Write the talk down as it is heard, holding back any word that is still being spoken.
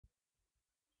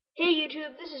Hey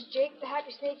YouTube, this is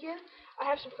Jakethehappysnake here. I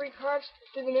have some free cards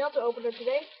through the mail to open up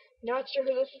today. Not sure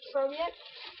who this is from yet,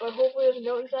 but hopefully there's a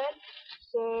note inside.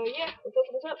 So yeah, let's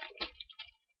open this up.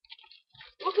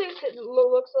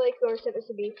 Looks like or sent this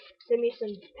to me. Send me some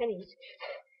pennies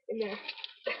in there.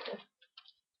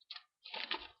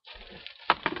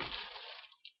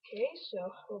 Okay,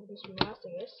 so open this one last,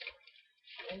 I guess.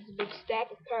 And it's a big stack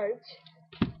of cards.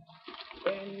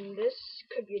 And this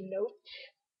could be a note.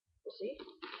 We'll see.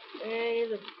 And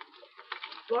here's a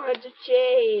bunch of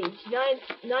change. 9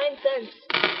 cents.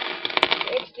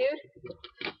 Thanks, dude.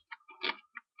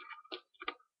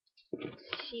 Let's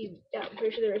see. Yeah, I'm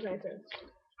pretty sure there is 9 cents.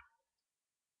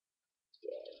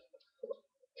 Yeah.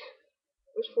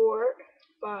 It was 4,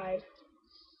 5,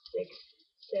 6,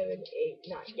 7, 8,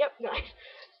 9. Yep, 9.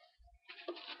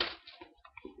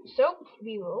 So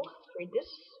we will read this.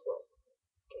 Well,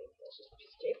 okay, that's just a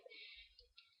piece of tape.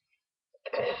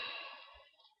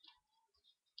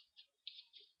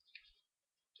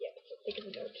 Yeah, I think it's a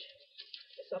note. I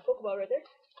saw a Pokeball right there.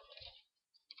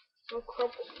 No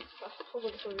crumple.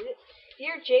 Hopefully this will read it.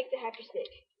 Dear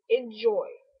Jakethehappysnake, enjoy.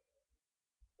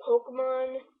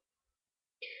 Pokemon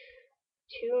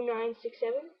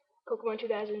 2967, Pokemon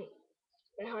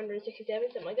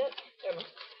 2967, something like that. I don't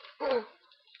know.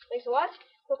 Thanks a lot.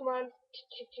 Pokemon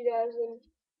 2000.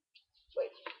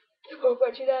 Wait.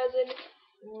 Pokemon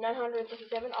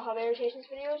 2967. I'll have annotations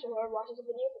videos, so whoever watches the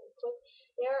video can click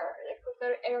there, click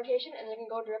that annotation, and they can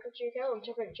go directly to your account and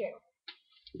check out your channel.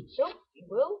 So you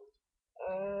will.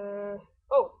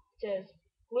 Oh, it says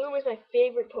Gloom is my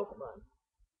favorite Pokemon.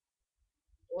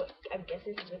 What? I'm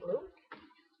guessing this is a Gloom.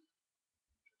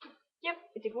 Yep,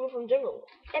 it's a Gloom from Jungle.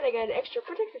 And I got an extra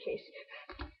protector case.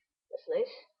 That's nice.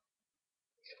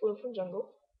 It's Gloom from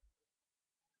Jungle.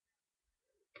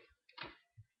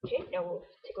 Okay, now we'll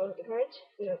take a look at the cards.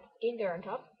 We have Gengar on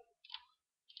top.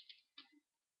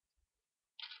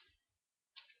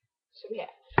 So we have.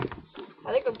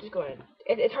 I think I'm just going to.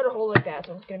 It's hard to hold like that,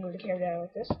 so I'm just going to move the camera down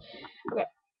like this. Okay,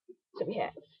 so we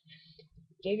have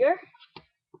Gengar,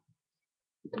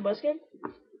 Combuskin,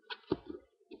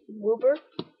 Wooper,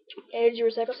 Energy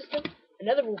Recycle System,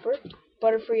 another Wooper,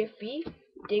 Butterfree FB,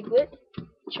 Diglett,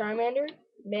 Charmander,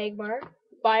 Magmar,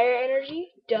 Fire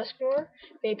Energy, Dusknoir,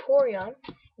 Vaporeon,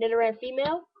 Nidoran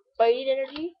Female, Fighting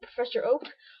Energy, Professor Oak,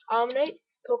 Omnite,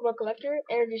 Pokemon Collector,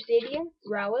 Energy Stadium,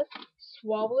 Growlithe,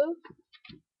 Swablu,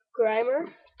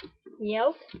 Grimer,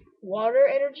 Meowth, Water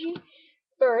Energy,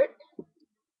 Burt,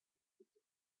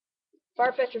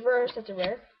 Farfetch Reverse, that's a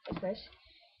rare, that's nice.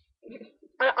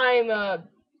 I'm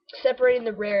separating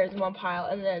the rares in one pile,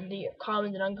 and then the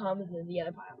commons and uncommons in the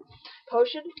other pile.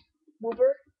 Potion,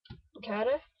 Wooper,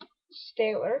 Pokata,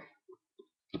 Staler.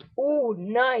 Ooh,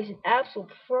 nice, an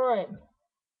absolute prime.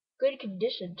 Good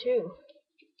condition, too.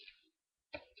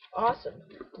 Awesome.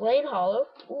 Blaine Hollow,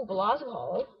 ooh, Blossom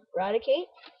Hollow, Raticate,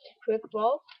 Quick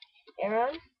Ball,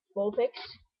 Aron, Vulpix,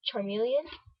 Charmeleon,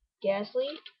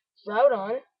 Ghastly,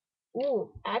 Groudon,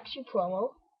 ooh, Axew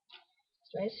promo,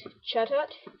 nice,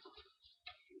 Chatot,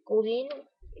 Goldeen,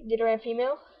 Nidoran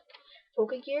Female,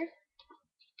 Pokegear,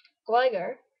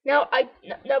 Gligar. Now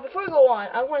before we go on,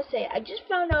 I want to say I just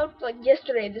found out like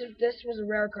yesterday this was a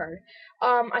rare card.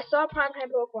 I saw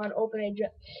Primetime Pokemon open a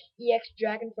EX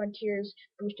Dragon Frontiers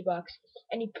booster box,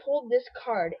 and he pulled this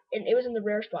card, and it was in the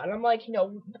rare spot. And I'm like,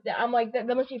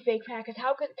 that must be a fake pack, cause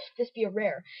how could this be a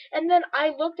rare? And then I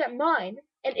looked at mine,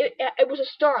 and it was a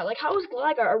star. Like, how is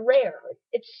Gligar a rare?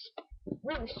 It's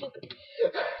really stupid.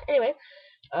 Anyway,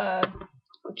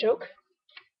 Choke,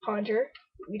 Haunter,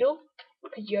 Weedle,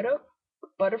 Pidgeotto,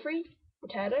 Butterfree,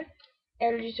 Rattata,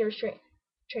 Energy Surge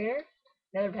Trainer,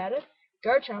 another Rattata,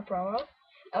 Garchomp promo,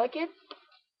 Elekid,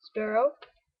 Sparrow,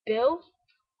 Bill,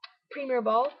 Premier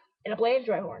Ball, and a Blaze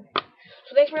Dryhorn.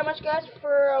 So thanks very much, guys,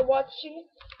 for watching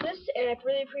this, and I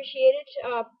really appreciate it.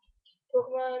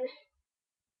 Pokemon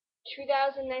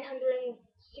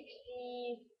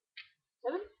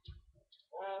 2967.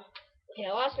 Okay, I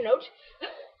lost my note.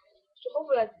 So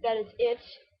hopefully that is it.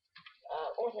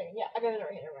 One second, yeah, I got it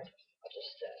right here. Never mind. I'll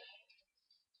just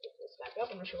put this back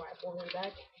up. I'm not sure why I folded it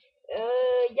back.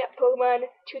 Yeah, Pokemon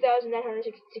 2967.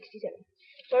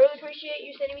 So I really appreciate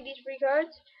you sending me these free cards.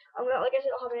 Like I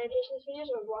said, I'll have an annotation in this video,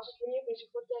 so if you watch this video, please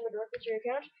click them directly to your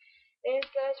account.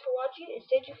 Thanks, guys, for watching, and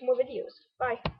stay tuned for more videos. Bye.